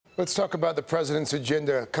Let's talk about the president's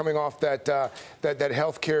agenda coming off that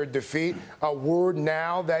health care defeat. A word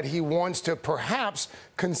now that he wants to perhaps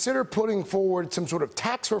consider putting forward some sort of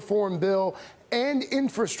tax reform bill and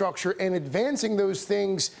infrastructure and advancing those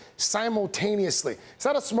things simultaneously. Is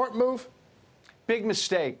that a smart move? Big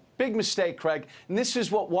mistake. Big mistake, Craig. And this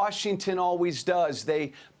is what Washington always does.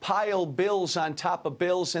 They pile bills on top of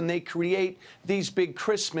bills, and they create these big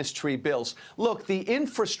Christmas tree bills. Look, the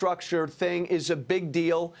infrastructure thing is a big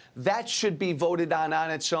deal. That should be voted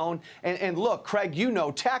on its own. And look, Craig, you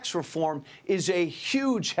know, tax reform is a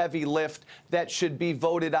huge, heavy lift that should be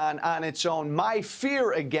voted on its own. My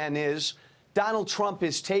fear, again, is Donald Trump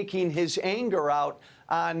is taking his anger out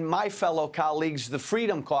on my fellow colleagues, the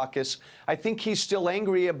Freedom Caucus. I think he's still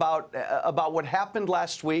angry about what happened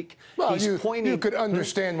last week. Well, you could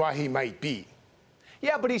understand why he might be.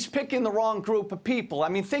 Yeah, but he's picking the wrong group of people. I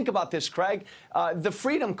mean, think about this, Craig. The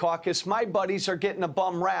Freedom Caucus, my buddies are getting a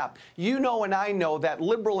bum rap. You know and I know that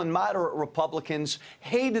liberal and moderate Republicans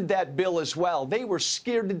hated that bill as well. They were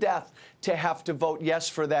scared to death to have to vote yes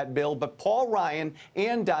for that bill. But Paul Ryan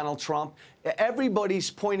and Donald Trump, everybody's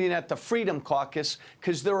pointing at the Freedom Caucus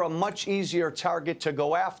because they're a much easier target to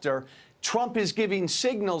go after. Trump is giving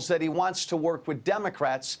signals that he wants to work with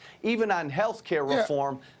Democrats, even on health care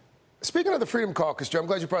reform. Yeah. Speaking of the Freedom Caucus, Joe, I'm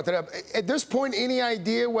glad you brought that up. At this point, any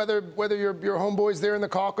idea whether your homeboys there in the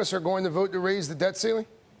caucus are going to vote to raise the debt ceiling?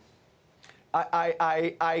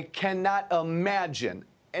 I cannot imagine.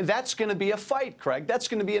 And that's going to be a fight, Craig. That's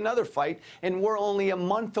going to be another fight, and we're only a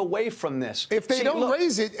month away from this. If they don't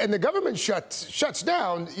raise it and the government shuts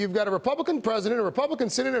down, you've got a Republican president, a Republican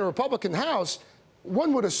Senate, and a Republican House.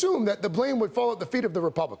 One would assume that the blame would fall at the feet of the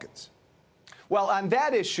Republicans. Well, on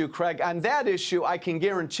that issue, Craig, on that issue, I can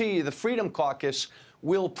guarantee you the Freedom Caucus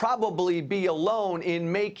will probably be alone in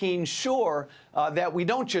making sure that we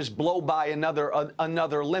don't just blow by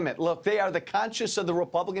another limit. Look, they are the conscience of the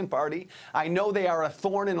Republican Party. I know they are a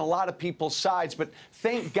thorn in a lot of people's sides, but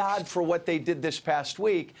thank God for what they did this past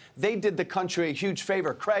week. They did the country a huge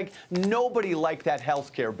favor. Craig, nobody liked that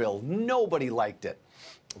health care bill. Nobody liked it.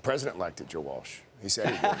 The president liked it, Joe Walsh. He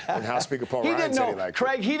said he did. And House Speaker Paul Ryan said he liked it.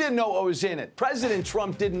 Craig, he didn't know what was in it. President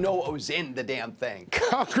Trump didn't know what was in the damn thing.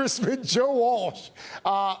 Congressman Joe Walsh,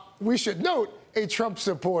 we should note, a Trump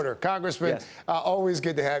supporter. Congressman, yes. Always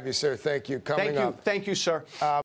good to have you, sir. Thank you. Thank you, sir.